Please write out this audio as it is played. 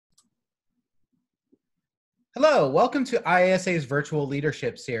Hello, welcome to IASA's Virtual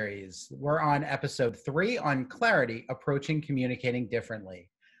Leadership Series. We're on episode 3 on clarity, approaching communicating differently.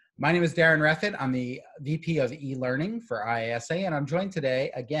 My name is Darin Reffitt. I'm the VP of e-learning for IASA, and I'm joined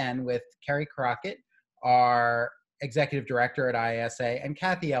today again with Kerry Crockett, our Executive Director at IASA, and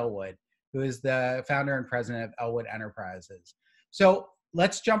Cathy Ellwood, who is the founder and president of Ellwood Enterprises. So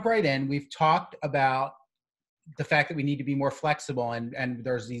let's jump right in. We've talked about the fact that we need to be more flexible and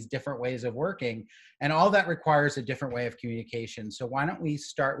there's these different ways of working, and all that requires a different way of communication. So why don't we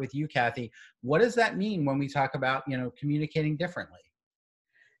start with you, Cathy? What does that mean when we talk about, communicating differently?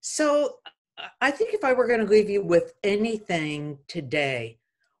 So I think if I were going to leave you with anything today,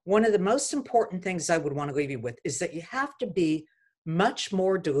 one of the most important things I would want to leave you with is that you have to be much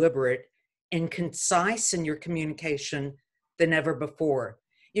more deliberate and concise in your communication than ever before.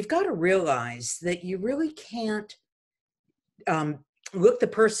 You've got to realize that you really can't look the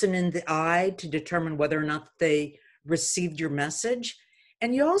person in the eye to determine whether or not they received your message.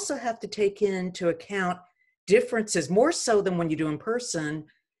 And you also have to take into account differences, more so than when you do in person,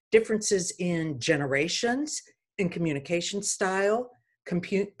 differences in generations, in communication style,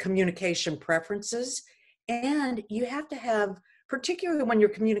 communication preferences. And you have to have, particularly when you're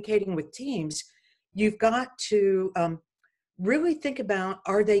communicating with teams, you've got to really think about,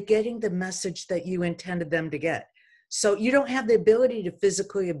 are they getting the message that you intended them to get? So you don't have the ability to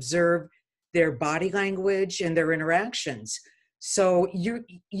physically observe their body language and their interactions. So you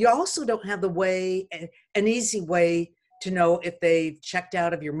also don't have an easy way to know if they've checked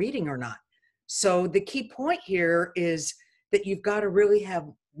out of your meeting or not. So the key point here is that you've got to really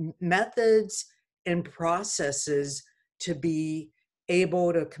have methods and processes to be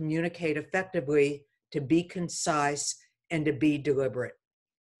able to communicate effectively, to be concise, and to be deliberate.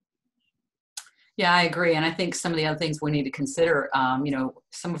 Yeah, I agree. And I think some of the other things we need to consider,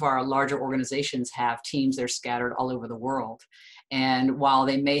 some of our larger organizations have teams that are scattered all over the world. And while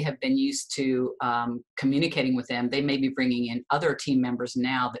they may have been used to communicating with them, they may be bringing in other team members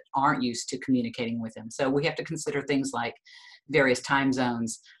now that aren't used to communicating with them. So we have to consider things like various time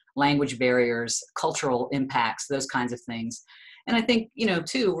zones, language barriers, cultural impacts, those kinds of things. And I think,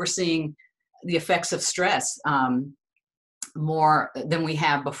 too, we're seeing the effects of stress more than we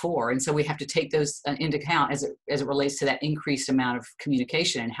have before. And so we have to take those into account as it relates to that increased amount of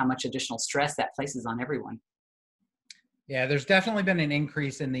communication and how much additional stress that places on everyone. Yeah, there's definitely been an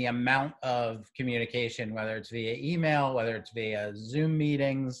increase in the amount of communication, whether it's via email, whether it's via Zoom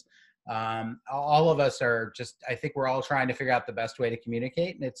meetings. All of us are I think we're all trying to figure out the best way to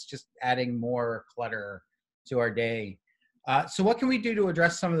communicate, and it's just adding more clutter to our day. So what can we do to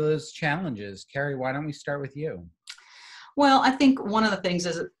address some of those challenges? Kerry, why don't we start with you? Well, I think one of the things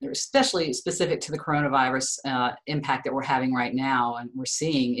is, especially specific to the coronavirus impact that we're having right now and we're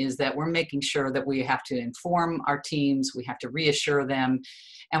seeing, is that we're making sure that we have to inform our teams, we have to reassure them,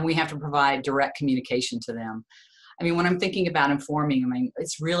 and we have to provide direct communication to them. I mean, when I'm thinking about informing,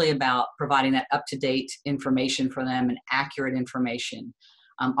 it's really about providing that up-to-date information for them and accurate information.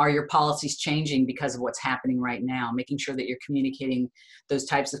 Are your policies changing because of what's happening right now? Making sure that you're communicating those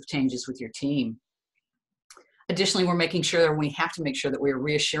types of changes with your team. Additionally, we're making sure we have to make sure that we're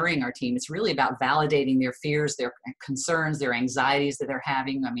reassuring our team. It's really about validating their fears, their concerns, their anxieties that they're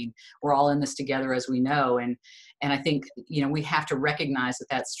having. I mean, we're all in this together, as we know. And I think, we have to recognize that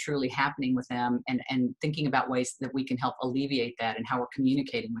that's truly happening with them and thinking about ways that we can help alleviate that and how we're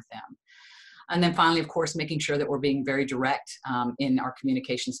communicating with them. And then finally, of course, making sure that we're being very direct in our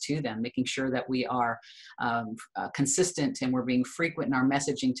communications to them, making sure that we are consistent and we're being frequent in our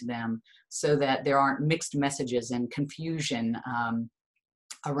messaging to them so that there aren't mixed messages and confusion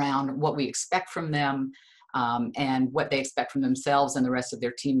around what we expect from them and what they expect from themselves and the rest of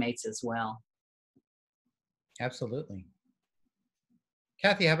their teammates as well. Absolutely.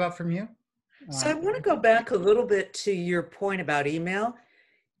 Cathy, how about from you? So I want to go back a little bit to your point about email.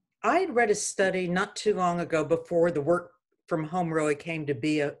 I had read a study not too long ago before the work from home really came to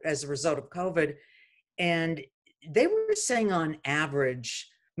be as a result of COVID. And they were saying on average,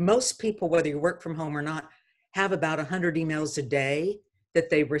 most people, whether you work from home or not, have about 100 emails a day that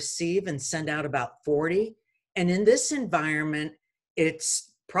they receive and send out about 40. And in this environment,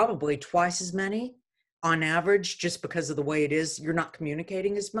 it's probably twice as many on average, just because of the way it is. You're not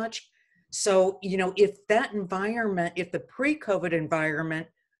communicating as much. So, if that environment, if the pre-COVID environment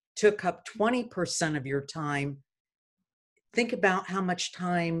took up 20% of your time, think about how much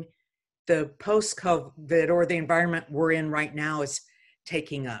time the post-COVID or the environment we're in right now is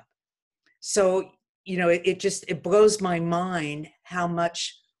taking up. So, it blows my mind how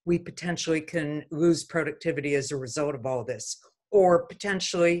much we potentially can lose productivity as a result of all this, or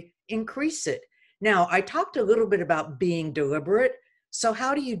potentially increase it. Now, I talked a little bit about being deliberate. So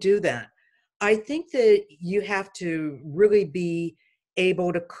how do you do that? I think that you have to really be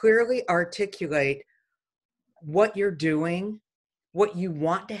able to clearly articulate what you're doing, what you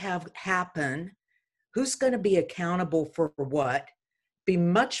want to have happen, who's going to be accountable for what, be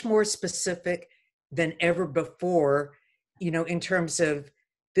much more specific than ever before, in terms of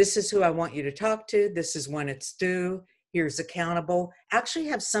this is who I want you to talk to, this is when it's due, here's accountable. Actually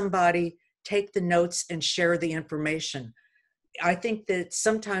have somebody take the notes and share the information. I think that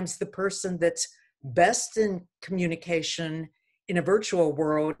sometimes the person that's best in communication in a virtual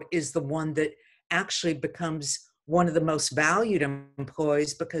world is the one that actually becomes one of the most valued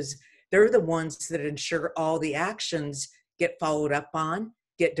employees, because they're the ones that ensure all the actions get followed up on,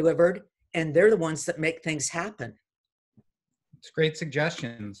 get delivered, and they're the ones that make things happen. It's great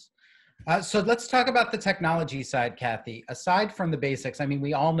suggestions. So let's talk about the technology side, Cathy. Aside from the basics, I mean,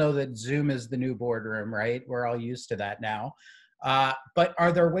 we all know that Zoom is the new boardroom, right? We're all used to that now. But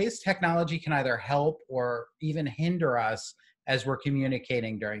are there ways technology can either help or even hinder us as we're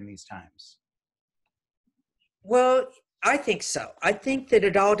communicating during these times? Well, I think so. I think that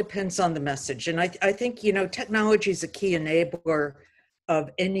it all depends on the message. And I think, technology is a key enabler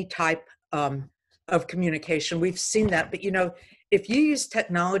of any type of communication. We've seen that. But, if you use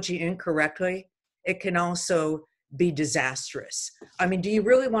technology incorrectly, it can also be disastrous. I mean, do you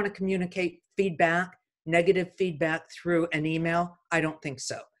really want to communicate feedback, negative feedback through an email? I don't think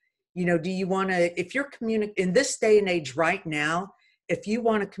so. Do you want to, if you're in this day and age right now, if you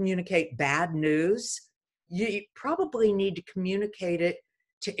want to communicate bad news, you probably need to communicate it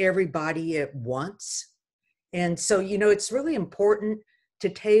to everybody at once. And so, it's really important to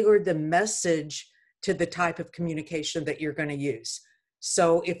tailor the message to the type of communication that you're going to use.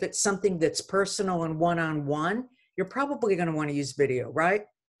 So if it's something that's personal and one-on-one, you're probably going to want to use video, right?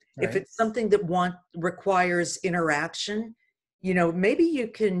 If it's something that requires interaction, maybe you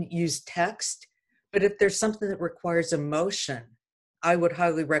can use text, but if there's something that requires emotion, I would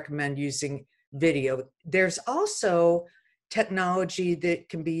highly recommend using video. There's also technology that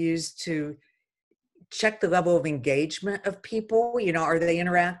can be used to check the level of engagement of people. Are they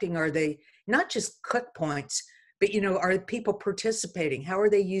interacting? Are they not just click points, but, are people participating? How are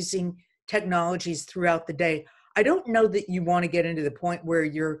they using technologies throughout the day? I don't know that you want to get into the point where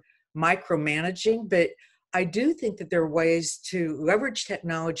you're micromanaging, but I do think that there are ways to leverage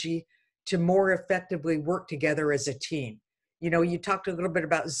technology to more effectively work together as a team. You talked a little bit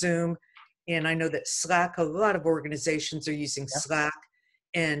about Zoom, and I know that Slack, a lot of organizations are using Slack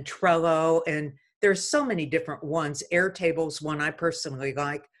and Trello, and there's so many different ones. Airtable's one I personally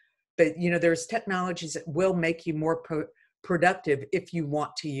like, but there's technologies that will make you more productive if you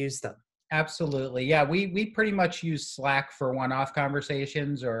want to use them. Absolutely. Yeah, we pretty much use Slack for one-off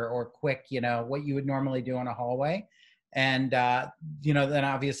conversations or quick, what you would normally do in a hallway. And, then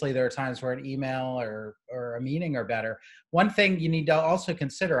obviously there are times where an email or a meeting are better. One thing you need to also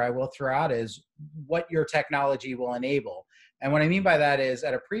consider, I will throw out, is what your technology will enable. And what I mean by that is,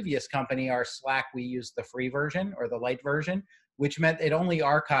 at a previous company, our Slack, we used the free version or the light version, which meant it only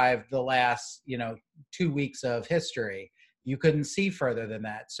archived the last, 2 weeks of history. You couldn't see further than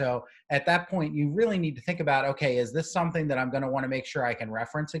that. So at that point, you really need to think about, okay, is this something that I'm going to want to make sure I can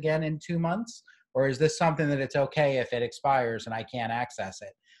reference again in 2 months? Or is this something that it's okay if it expires and I can't access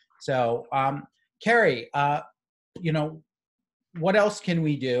it? So, Kerry, what else can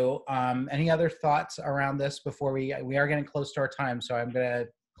we do? Any other thoughts around this before we are getting close to our time? So I'm going to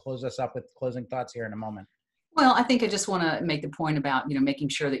close us up with closing thoughts here in a moment. Well, I think I just want to make the point about, making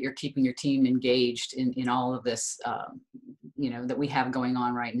sure that you're keeping your team engaged in all of this, that we have going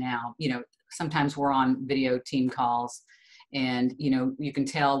on right now. Sometimes we're on video team calls, and, you can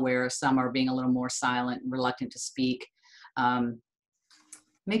tell where some are being a little more silent, reluctant to speak.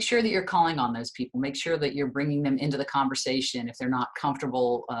 Make sure that you're calling on those people. Make sure that you're bringing them into the conversation if they're not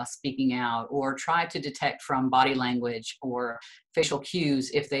comfortable speaking out, or try to detect from body language or facial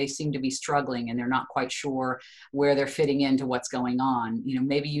cues if they seem to be struggling and they're not quite sure where they're fitting into what's going on.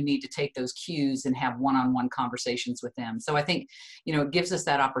 Maybe you need to take those cues and have one-on-one conversations with them. So I think, it gives us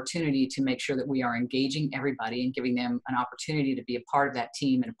that opportunity to make sure that we are engaging everybody and giving them an opportunity to be a part of that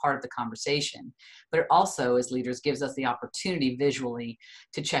team and a part of the conversation. But it also, as leaders, gives us the opportunity visually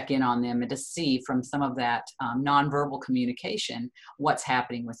to check in on them and to see from some of that nonverbal communication what's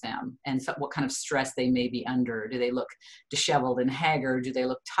happening with them and so what kind of stress they may be under. Do they look disheveled and haggard? Do they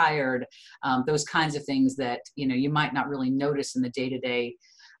look tired? Those kinds of things that you might not really notice in the day-to-day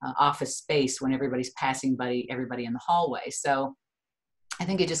office space when everybody's passing by everybody in the hallway. So I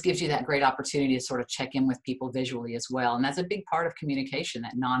think it just gives you that great opportunity to sort of check in with people visually as well. And that's a big part of communication,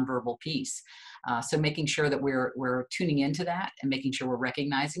 that nonverbal piece. So making sure that we're tuning into that and making sure we're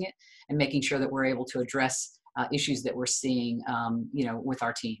recognizing it and making sure that we're able to address issues that we're seeing, with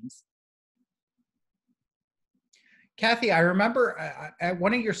our teams. Cathy, I remember at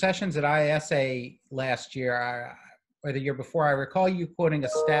one of your sessions at IASA last year, or the year before, I recall you quoting a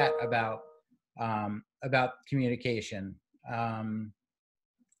stat about communication.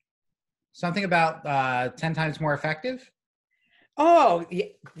 Something about 10 times more effective? Oh, yeah,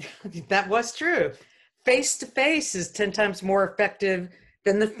 that was true. Face-to-face is 10 times more effective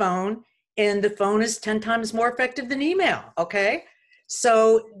than the phone, and the phone is 10 times more effective than email, okay?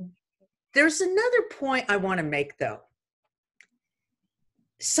 So there's another point I want to make, though.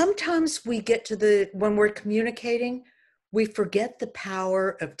 Sometimes we get to when we're communicating, we forget the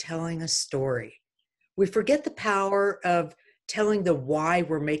power of telling a story. We forget the power of telling the why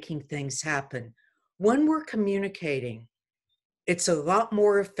we're making things happen. When we're communicating, it's a lot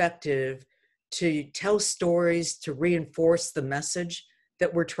more effective to tell stories to reinforce the message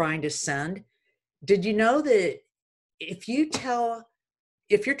that we're trying to send. Did you know that if you're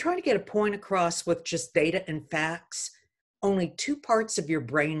trying to get a point across with just data and facts, only 2 parts of your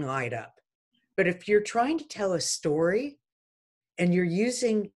brain light up. But if you're trying to tell a story and you're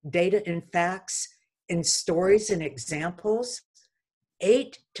using data and facts in stories and examples,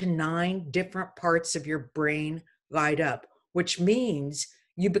 8 to 9 different parts of your brain light up, which means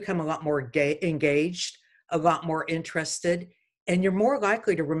you become a lot more engaged, a lot more interested, and you're more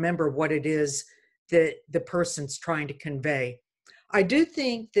likely to remember what it is that the person's trying to convey. I do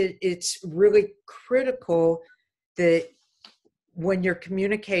think that it's really critical that when you're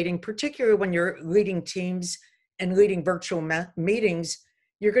communicating, particularly when you're leading teams and leading virtual meetings,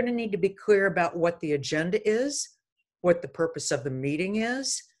 you're going to need to be clear about what the agenda is, what the purpose of the meeting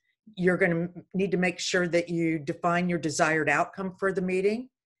is. You're going to need to make sure that you define your desired outcome for the meeting,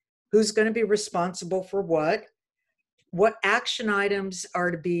 who's going to be responsible for what action items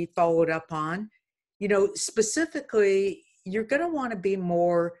are to be followed up on. Specifically, you're going to want to be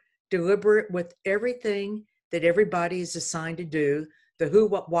more deliberate with everything that everybody is assigned to do, the who,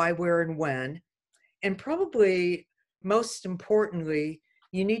 what, why, where, and when. And probably most importantly,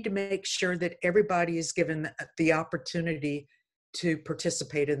 you need to make sure that everybody is given the opportunity to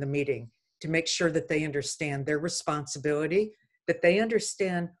participate in the meeting, to make sure that they understand their responsibility, that they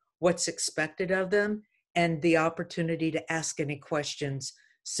understand what's expected of them, and the opportunity to ask any questions.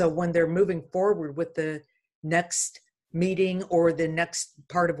 So when they're moving forward with the next meeting or the next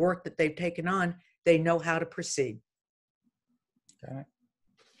part of work that they've taken on, they know how to proceed. Got it.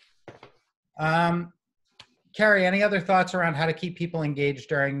 Kerry, any other thoughts around how to keep people engaged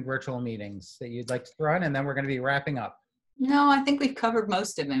during virtual meetings that you'd like to throw in? And then we're going to be wrapping up. No, I think we've covered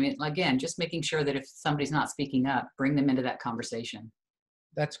most of them. I mean, again, just making sure that if somebody's not speaking up, bring them into that conversation.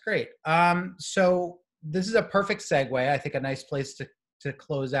 That's great. So this is a perfect segue. I think a nice place to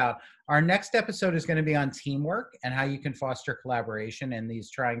close out. Our next episode is going to be on teamwork and how you can foster collaboration in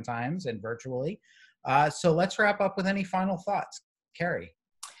these trying times and virtually. So let's wrap up with any final thoughts. Kerry.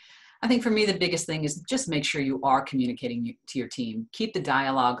 I think for me, the biggest thing is just make sure you are communicating to your team. Keep the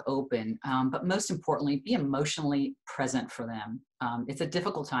dialogue open, but most importantly, be emotionally present for them. It's a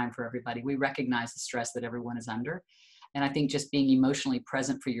difficult time for everybody. We recognize the stress that everyone is under. And I think just being emotionally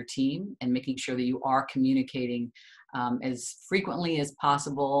present for your team and making sure that you are communicating as frequently as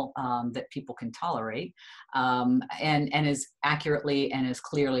possible that people can tolerate and as accurately and as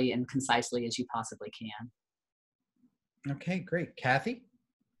clearly and concisely as you possibly can. Okay, great. Cathy?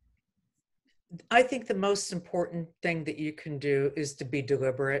 I think the most important thing that you can do is to be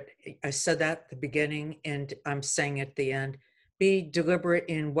deliberate. I said that at the beginning and I'm saying at the end. Be deliberate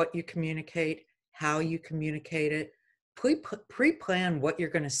in what you communicate, how you communicate it. Pre-plan what you're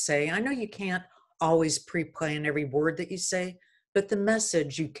going to say. I know you can't always pre-plan every word that you say, but the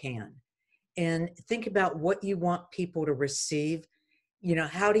message you can. And think about what you want people to receive.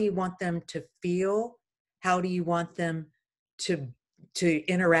 How do you want them to feel? How do you want them to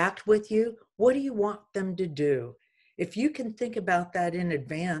interact with you? What do you want them to do? If you can think about that in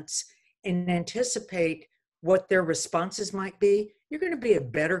advance and anticipate what their responses might be, you're going to be a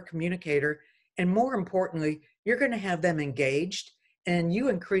better communicator. And more importantly, you're going to have them engaged and you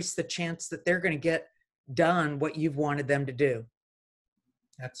increase the chance that they're going to get done what you've wanted them to do.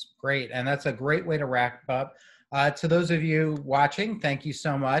 That's great. And that's a great way to wrap up. To those of you watching, thank you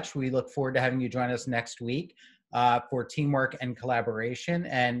so much. We look forward to having you join us next week for teamwork and collaboration.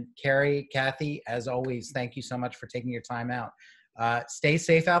 And Kerry, Cathy, as always, thank you so much for taking your time out. Stay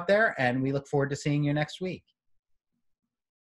safe out there, and we look forward to seeing you next week.